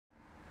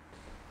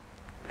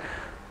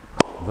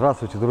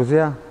Здравствуйте,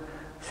 друзья!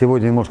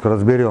 Сегодня немножко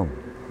разберем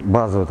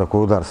базовый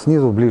такой удар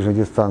снизу, в ближней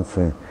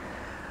дистанции,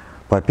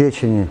 по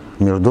печени,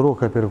 между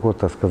рук апперкот,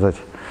 так сказать.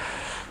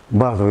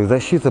 Базовая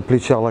защита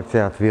плеча,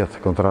 локтя, ответ,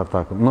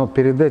 контратака. Но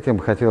перед этим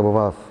хотел бы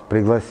вас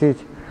пригласить,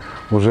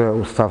 уже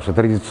уставший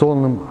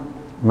традиционным,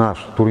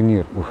 наш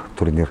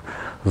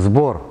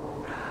сбор,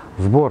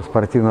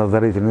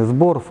 спортивно-оздоровительный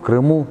сбор в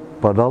Крыму,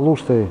 под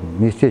Алуштой,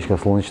 местечко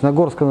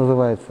Солнечногорска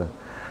называется.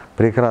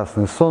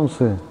 Прекрасное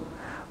солнце,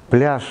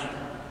 пляж,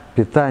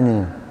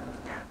 питание,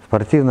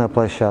 спортивная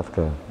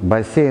площадка,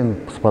 бассейн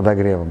с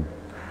подогревом.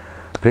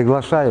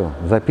 Приглашаю,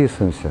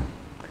 записываемся.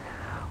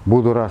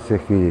 Буду рад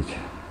всех видеть.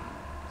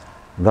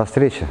 До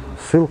встречи.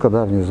 Ссылка,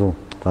 да, внизу.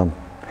 Там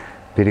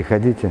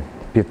переходите.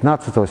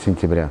 15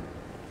 сентября.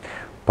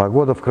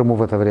 Погода в Крыму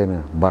в это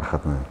время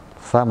бархатная.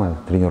 Самая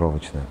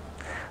тренировочная.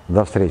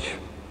 До встречи.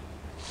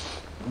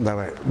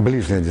 Давай,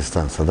 ближняя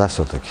дистанция, да,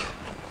 все-таки.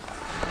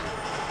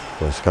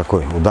 То есть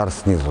какой? Удар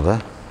снизу, да?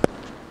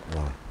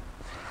 Давай.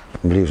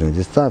 Ближняя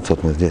дистанция,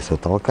 вот мы здесь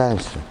вот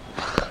толкаемся.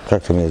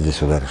 Как ты меня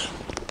здесь ударишь?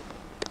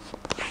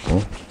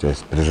 Ну, здесь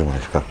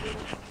прижимаешь, как?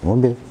 Ну,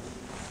 бей.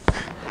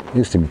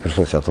 Если тебе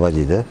пришлось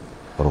отводить, да,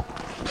 руку?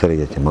 Смотри,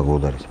 я тебе могу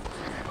ударить.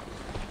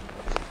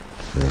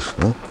 Видишь,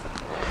 да?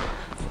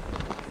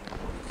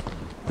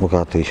 Ну,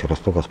 когда ты еще раз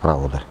только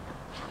справа ударь.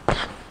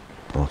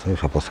 Вот,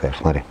 видишь, опускаешь,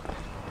 смотри.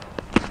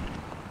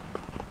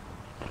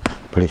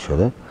 Плечо,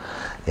 да?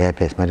 И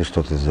опять смотри,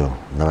 что ты сделал.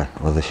 Давай,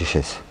 вот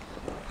защищайся.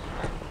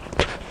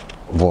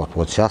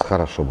 Вот сейчас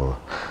хорошо было.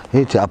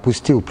 Видите,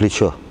 опустил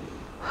плечо.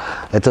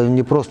 Это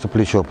не просто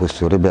плечо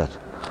опустил, ребят.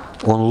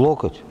 Он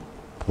локоть.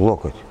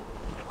 Он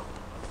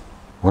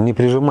не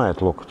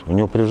прижимает локоть. У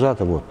него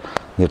прижато вот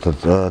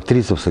где-то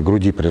трицепсы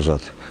груди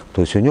прижаты.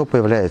 То есть у него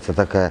появляется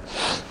такая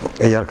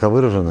ярко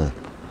выраженная,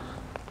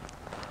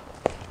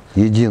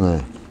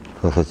 единая,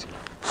 так сказать,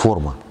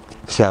 форма.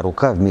 Вся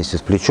рука вместе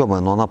с плечом,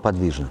 но она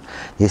подвижна.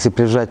 Если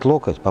прижать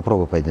локоть,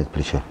 попробуй поднять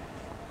плечо.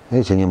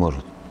 Видите, не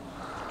может.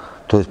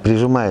 То есть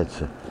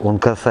прижимается, он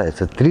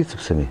касается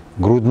трицепсами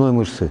грудной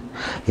мышцы.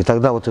 И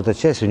тогда вот эта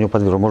часть у него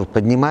подвижна. Он может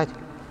поднимать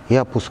и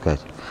опускать.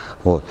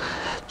 Вот.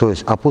 То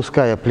есть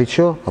опуская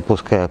плечо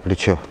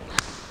еще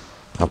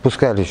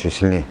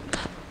сильнее.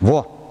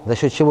 Во! За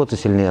счет чего ты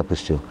сильнее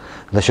опустил?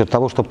 За счет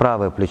того, что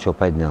правое плечо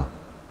поднял.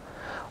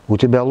 У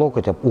тебя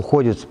локоть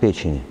уходит с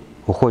печени.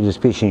 Уходит с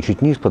печени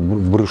чуть вниз под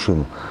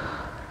брюшину.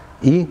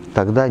 И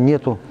тогда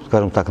нету,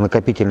 скажем так,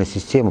 накопительной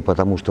системы,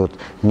 потому что вот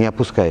не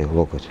опускай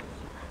локоть.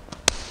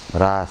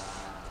 Раз.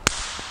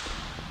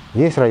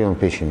 Есть район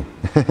печени?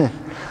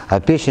 А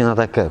печень она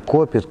такая,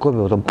 копит,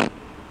 потом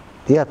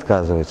и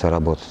отказывается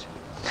работать.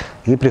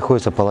 И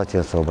приходится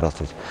полотенце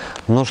выбрасывать.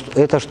 Но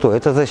это что?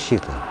 Это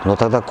защита. Но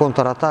тогда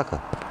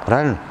контратака,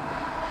 правильно?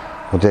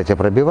 Вот я тебя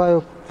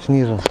пробиваю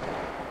снизу.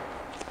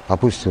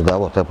 Опустил, да,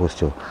 вот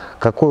опустил.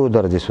 Какой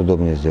удар здесь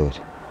удобнее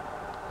сделать?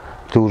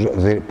 Ты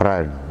уже,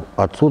 правильно,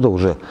 отсюда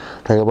уже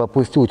как бы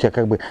опустил, у тебя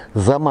как бы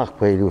замах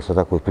появился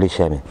такой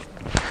плечами.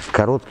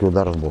 Короткий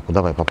удар сбоку.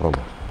 Давай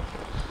попробуем.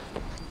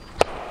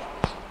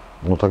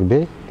 Ну так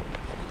бей.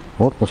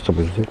 Вот мы с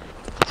тобой здесь.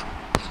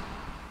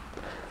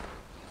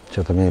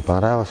 Что-то мне не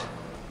понравилось.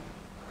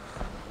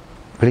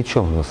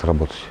 Плечом надо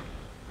сработать.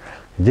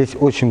 Здесь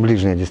очень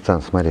ближняя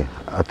дистанция, смотри.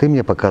 А ты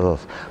мне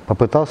показалось,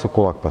 попытался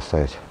кулак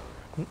поставить?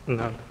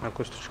 Да, на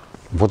косточку.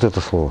 Вот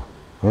это слово,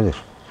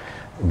 видишь?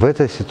 В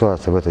этой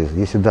ситуации,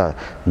 если да,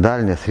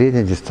 дальняя,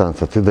 средняя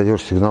дистанция, ты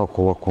даешь сигнал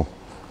кулаку.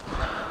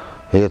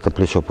 И это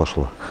плечо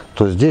пошло.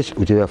 То здесь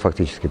у тебя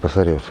фактически,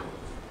 посмотри,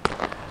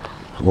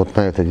 вот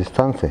на этой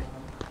дистанции,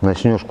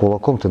 начнешь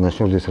кулаком, ты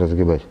начнешь здесь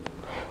разгибать.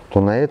 То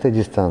на этой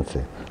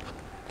дистанции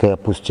ты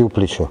опустил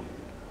плечо.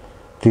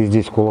 Ты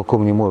здесь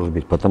кулаком не можешь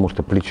бить, потому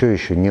что плечо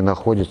еще не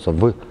находится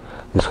в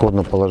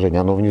исходном положении,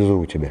 оно внизу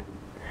у тебя.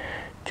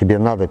 Тебе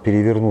надо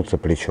перевернуться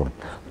плечом,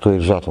 то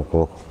есть сжатым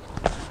кулаком.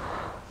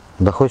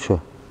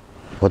 Доходчиво?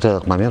 Вот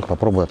этот момент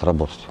попробуй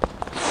отработать.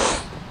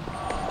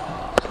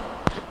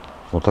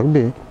 Вот так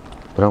бей.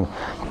 Прям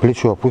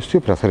плечо опусти,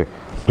 прям смотри.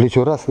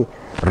 Плечо раз и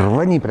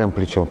рвани прям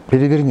плечом.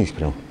 Перевернись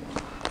прям.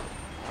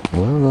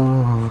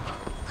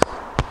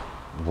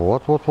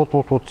 Вот,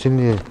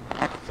 сильнее.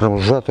 Прям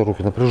сжатые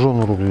руки,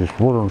 напряженные руки здесь.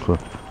 Вот он что.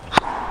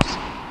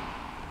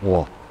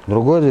 О,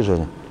 другое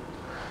движение.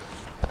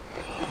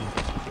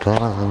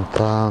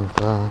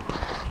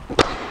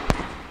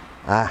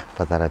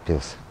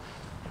 Поторопился.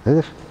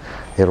 Видишь?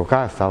 И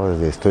рука осталась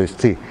здесь. То есть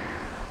ты,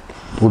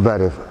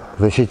 ударив,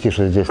 защитишь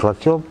здесь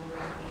локтем,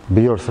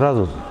 бьешь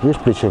сразу,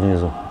 видишь, плечо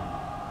внизу.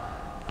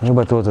 И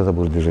вот это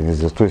будет движение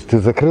здесь. То есть ты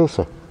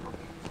закрылся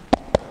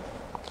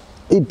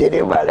и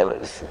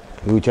переваливаешься.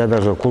 И у тебя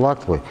даже кулак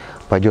твой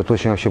пойдет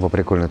очень вообще по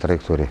прикольной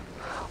траектории.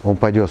 Он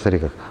пойдет, смотри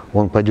как,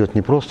 он пойдет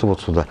не просто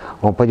вот сюда,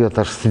 он пойдет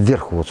аж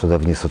сверху вот сюда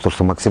вниз, то,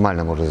 что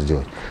максимально можно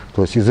сделать.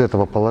 То есть из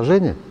этого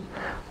положения,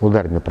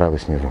 ударь мне правый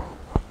снизу,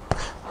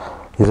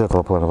 из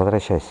этого положения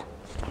возвращайся.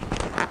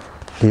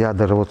 Я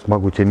даже вот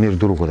могу тебе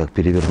между рук так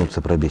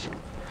перевернуться, пробить.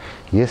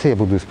 Если я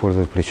буду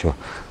использовать плечо,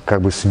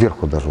 как бы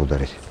сверху даже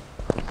ударить.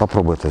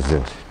 Попробуй это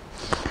сделать.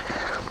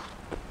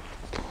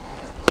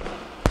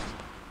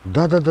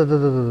 Да.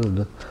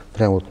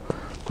 Прям вот.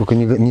 Только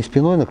не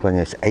спиной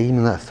наклоняйся, а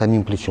именно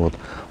самим плечом.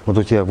 Вот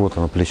у тебя вот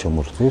оно плечо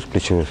может. Видишь,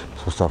 плечевой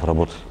сустав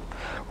работает.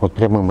 Вот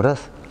прямым раз,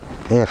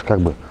 и аж как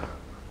бы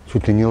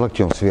чуть ли не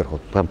локтем сверху.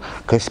 Прям,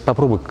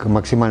 попробуй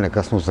максимально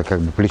коснуться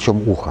как бы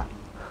плечом уха.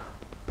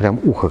 Прям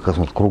ухо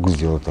коснуться, круг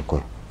сделать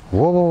такой.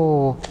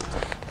 Во-во-во.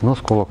 Но с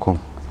кулаком.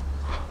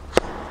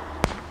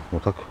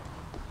 Вот так.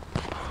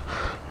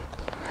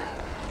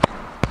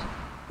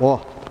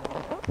 О!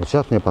 Вот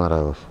сейчас мне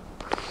понравилось.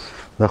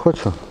 Да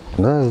хочешь?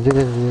 Да,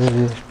 здесь.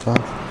 Да.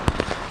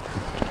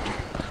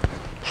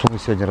 Что мы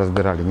сегодня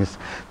разбирали?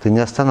 Ты не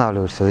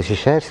останавливаешься,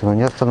 защищаешься, но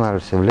не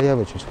останавливаешься.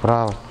 Влево, чуть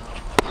вправо.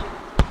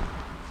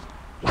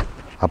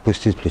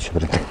 Опустить плечо,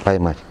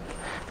 поймать.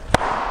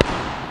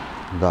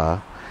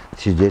 Да.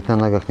 Сидеть на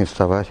ногах, не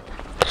вставать.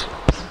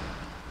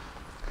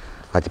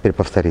 А теперь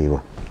повтори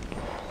его.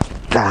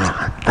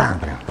 Да,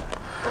 прям.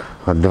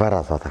 Вот 2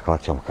 раза вот так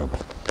локтем как бы.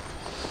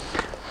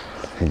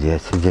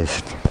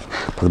 Сидеть.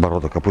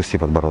 Подбородок, опусти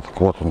подбородок.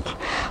 Вот он.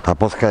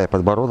 Опуская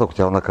подбородок, у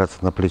тебя он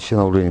оказывается на плече,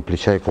 на уровне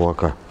плеча и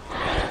кулака.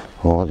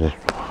 Вот здесь.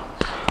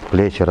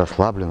 Плечи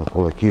расслаблены,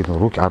 кулаки,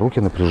 руки, а руки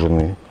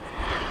напряжены.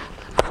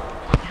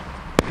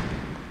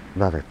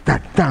 Да,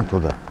 там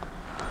туда.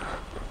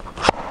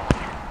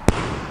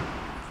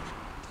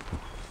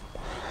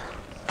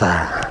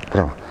 Так,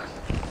 прям.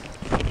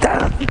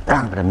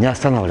 Прям не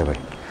останавливай.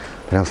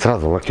 Прям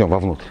сразу локтем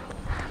вовнутрь.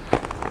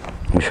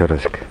 Еще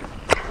разик.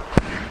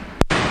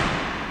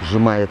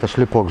 Сжимай, это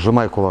шлепок,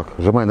 сжимай кулак,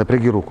 сжимай,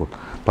 напряги руку.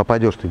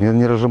 Попадешь ты,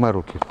 не разжимай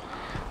руки.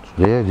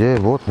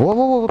 Вот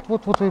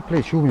твои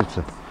плечи,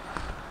 умница.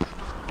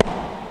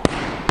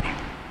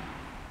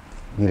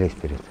 Не лезь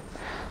вперед.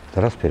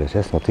 Раз вперед,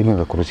 ясно? Вот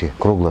именно крути.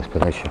 Круглая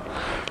спина еще.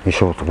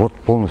 Еще вот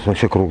полностью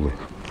вообще круглый.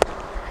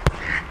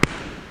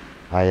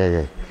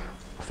 Ай-яй-яй.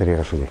 Смотри,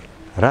 Рашидик.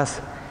 Раз.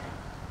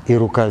 И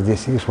рука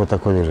здесь, видишь, вот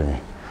такое движение.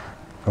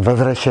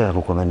 Возвращай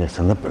руку на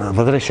место.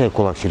 Возвращай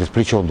кулак, через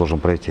плечо он должен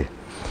пройти.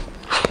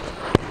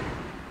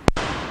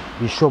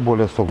 Еще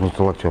более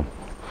согнутый локтем.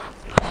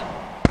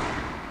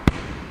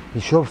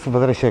 Еще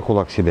возвращай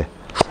кулак к себе.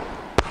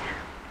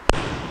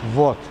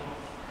 Вот.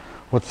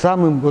 Вот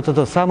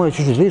это самое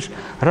чуть-чуть. Видишь,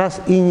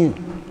 раз и не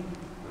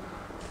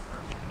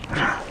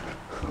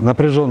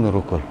напряженной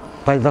рукой.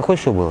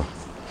 Захочешь, что было?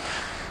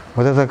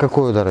 Вот это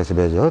какой удар я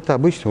тебя делал? Это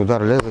обычный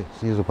удар левый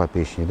снизу по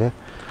печени, да?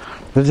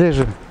 Но здесь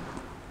же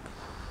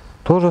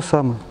то же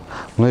самое.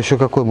 Но еще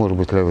какой может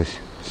быть левый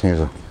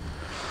снизу?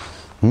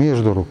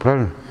 Между рук,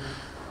 правильно?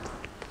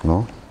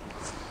 Ну.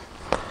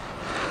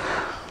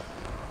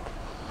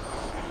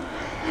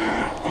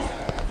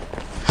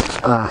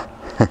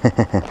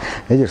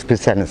 Видишь,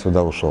 специально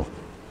сюда ушел.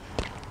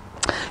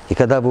 И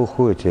когда вы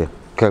уходите,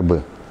 как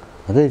бы,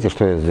 видите,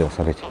 что я сделал,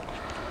 смотрите.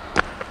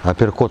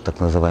 Апперкот, так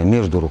называемый,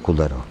 между рук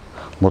ударил.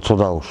 Вот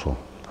сюда ушел.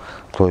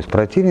 То есть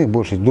противник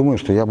больше думает,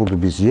 что я буду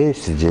бить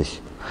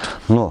здесь.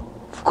 Но,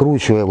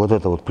 вкручивая вот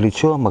это вот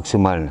плечо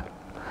максимально,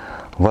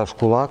 ваш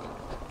кулак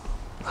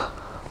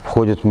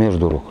входит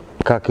между рук.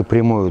 Как и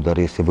прямой удар,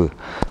 если вы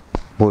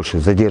больше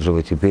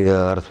задерживаете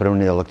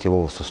распрямление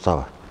локтевого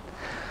сустава.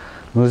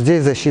 Но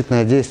здесь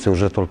защитное действие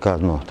уже только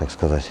одно, так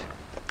сказать.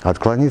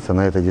 Отклониться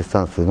на этой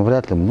дистанции, ну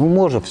вряд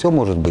ли, все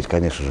может быть,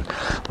 конечно же.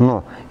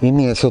 Но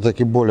имея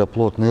все-таки более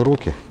плотные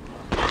руки,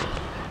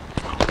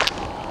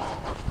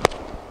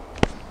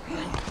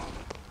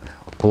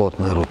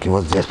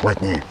 вот здесь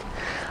плотнее.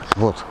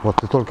 Вот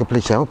ты только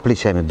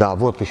плечами, да,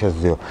 вот ты сейчас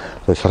сделал.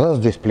 То есть раз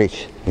здесь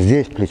плечи,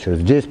 здесь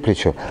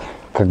плечо.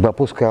 Как бы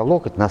опуская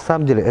локоть, на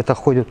самом деле это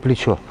ходит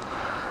плечо.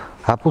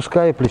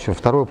 Опуская плечо,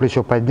 второе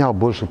плечо поднял,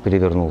 больше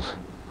перевернулся.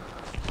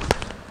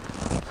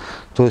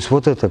 То есть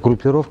вот эта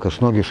группировка,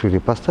 ноги шире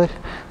поставь,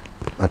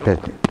 опять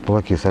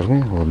кулаки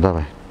сожми, вот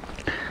давай.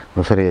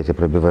 Ну смотри, я тебя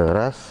пробиваю,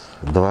 раз,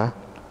 два,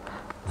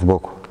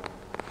 сбоку.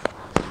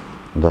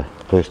 Да,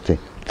 то есть ты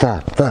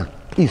так,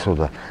 и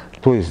сюда.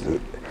 То есть,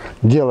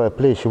 делая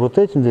плечи вот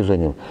этим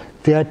движением,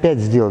 ты опять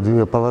сделал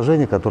две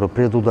положения, которые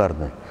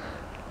предударные.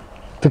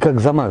 Ты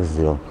как замах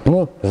сделал.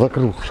 Ну,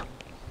 закрылся.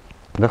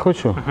 Да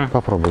хочешь?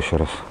 Попробуй еще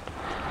раз.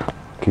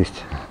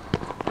 Кисть.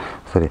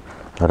 Смотри.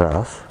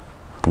 Раз,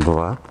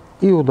 два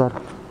и удар.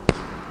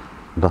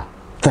 Да.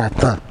 Та.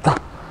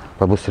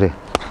 Побыстрее.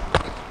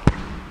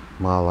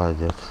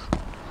 Молодец.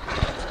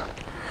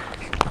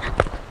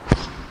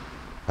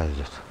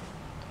 Пойдет.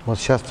 Вот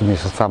сейчас ты мне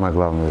самое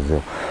главное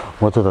сделал.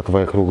 Вот это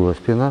твоя круглая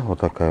спина, вот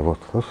такая вот.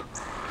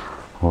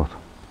 Вот.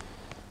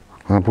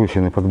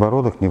 Опущенный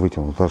подбородок, не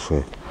вытянут за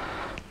шею.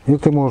 И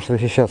ты можешь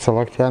защищаться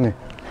локтями,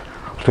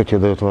 что тебе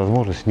дает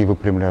возможность не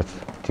выпрямляться,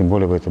 тем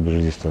более в этой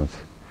ближней дистанции.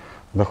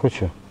 Да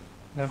хочешь?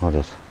 Да.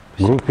 Молодец.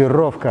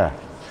 Группировка.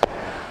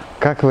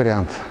 Как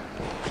вариант.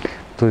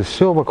 То есть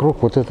все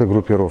вокруг вот этой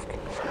группировки.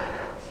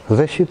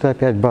 Защита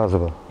опять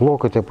базовая.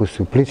 Локоть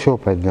опустил, плечо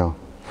поднял.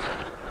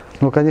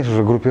 Ну, конечно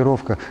же,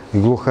 группировка и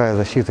глухая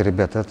защита,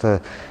 ребят,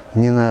 это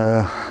не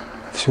на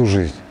всю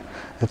жизнь.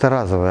 Это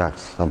разовый акт.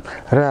 Там,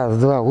 раз,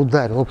 два,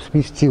 ударил, оп,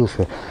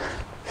 сместился.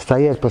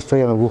 Стоять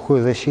постоянно в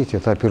глухой защите,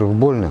 это, во-первых,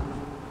 больно.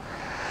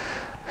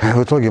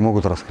 в итоге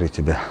могут раскрыть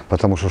тебя.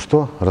 Потому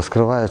что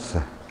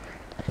раскрывается,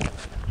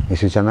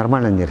 если у тебя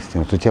нормальная нервная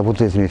система, то тебя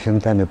вот этими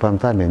финтами,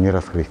 понтами не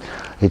раскрыть.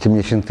 Эти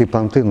мне финты,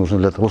 понты нужны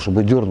для того,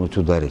 чтобы дернуть,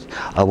 ударить.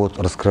 А вот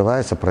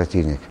раскрывается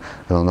противник,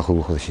 когда он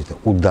находит выход защиты,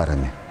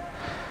 ударами.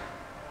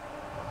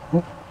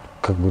 Ну,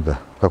 как бы да,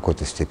 в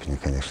какой-то степени,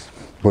 конечно,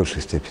 в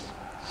большей степени.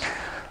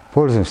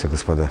 Пользуемся,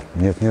 господа.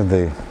 Нет-нет,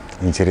 да и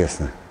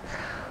интересно.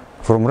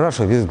 From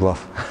Russia, весь глав.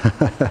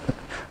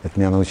 Это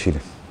меня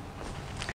научили.